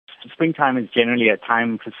springtime is generally a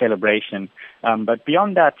time for celebration. But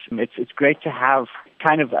beyond that, it's great to have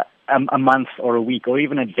kind of a month or a week or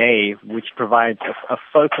even a day which provides a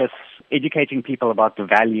focus, educating people about the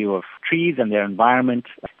value of trees and their environment.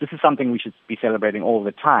 This is something we should be celebrating all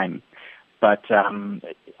the time. But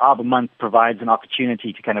Arbor Month provides an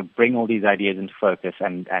opportunity to kind of bring all these ideas into focus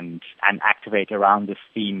and activate around this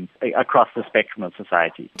theme across the spectrum of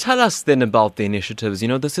society. Tell us then about the initiatives.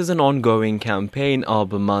 This is an ongoing campaign,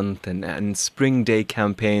 Arbor Month and Spring Day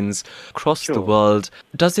campaigns across the world.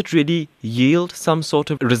 Does it really yield some sort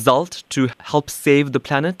of result to help save the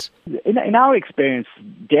planet? In our experience,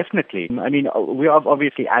 definitely. I mean, we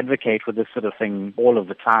obviously advocate for this sort of thing all of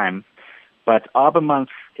the time. But Arbor Month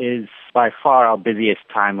is by far our busiest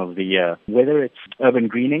time of the year. Whether it's urban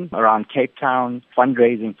greening around Cape Town,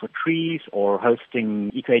 fundraising for trees, or hosting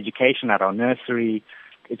eco-education at our nursery,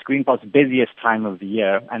 it's Greenpop's busiest time of the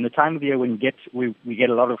year, and the time of the year when we get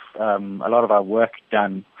a lot of our work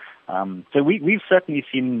done. So we've certainly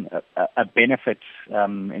seen a benefit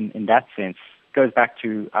in that sense. It goes back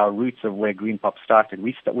to our roots of where Greenpop started.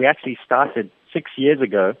 We actually started 6 years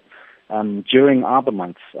ago during Arbor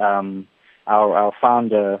Month. Our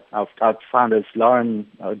founders, Lauren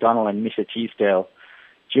O'Donnell and Misha Cheesedale,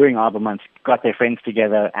 during Arbor Month, got their friends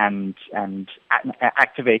together and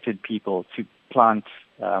activated people to plant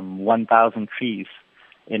 1,000 trees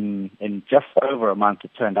in just over a month.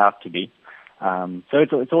 It turned out to be. So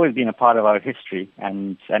it's always been a part of our history,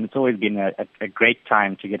 and it's always been a great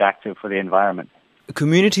time to get active for the environment.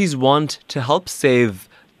 Communities want to help save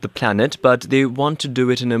the planet, but they want to do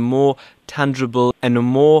it in a more tangible and a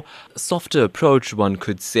more softer approach, one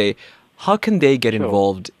could say. How can they get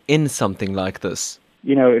involved in something like this?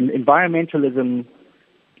 Environmentalism,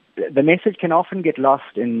 the message can often get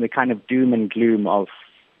lost in the kind of doom and gloom of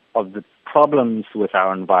the problems with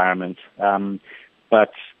our environment.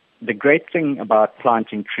 But the great thing about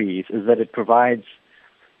planting trees is that it provides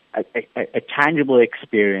a tangible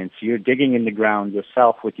experience. You're digging in the ground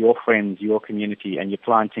yourself with your friends, your community, and you're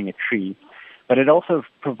planting a tree. But it also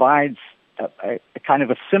provides a kind of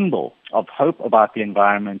a symbol of hope about the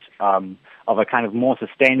environment, of a kind of more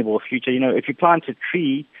sustainable future. If you plant a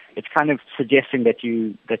tree, it's kind of suggesting that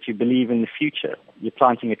you believe in the future. You're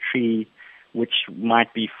planting a tree which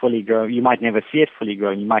might be fully grown. You might never see it fully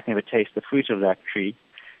grown. You might never taste the fruit of that tree.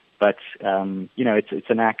 But it's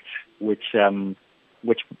an act which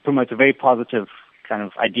promotes a very positive kind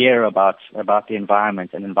of idea about the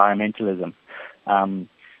environment and environmentalism.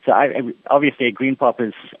 So obviously Greenpop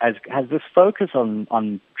has this focus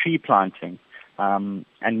on tree planting,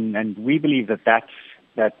 and we believe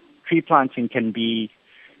that tree planting can be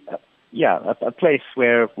a place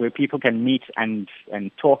where people can meet and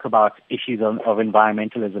talk about issues of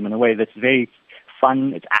environmentalism in a way that's very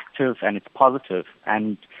fun, it's active, and it's positive,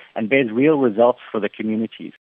 and bears real results for the communities.